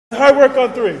Hard work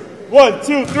on three. 1,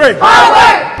 2, 3. Hard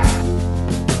work!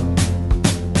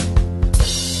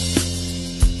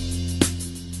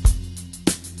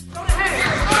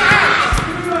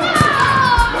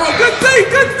 Good D,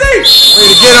 good D!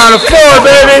 Way to get on the floor,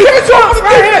 baby! Give it to him on the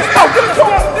defense! Go, give it to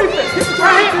him on the defense! Give it to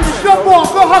him! It's your ball,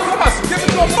 go hustle! Give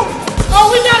it to him! Oh,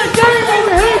 we got a game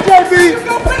over here, JB!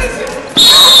 Go finish it!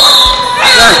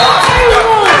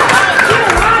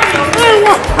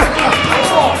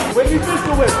 What do you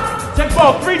pistol with? Check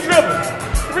ball, 3 dribbles.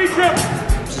 3 dribbles.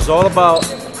 This is all about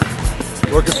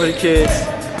working for the kids,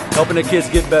 helping the kids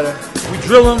get better. We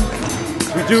drill them,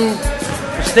 we do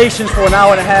stations for an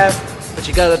hour and a half, but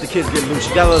you gotta let the kids get loose,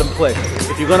 you gotta let them play.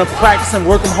 If you're gonna practice them,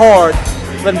 work them hard,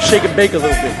 let them shake and bake a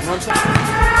little bit. You know what I'm saying?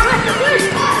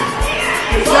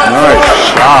 Nice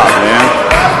shot, man.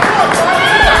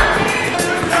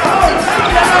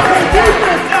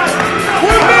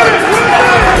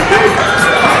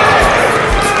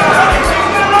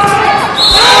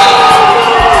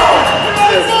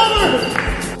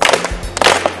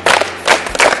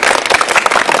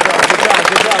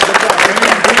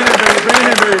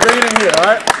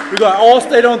 We got all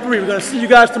state on 3. We're going to see you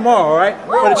guys tomorrow, all right?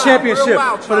 For the championship,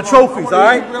 for the trophies, all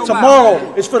right?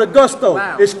 Tomorrow is for the gusto.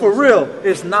 It's for real.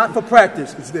 It's not for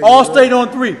practice. All state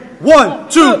on 3. 1,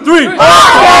 2, 3.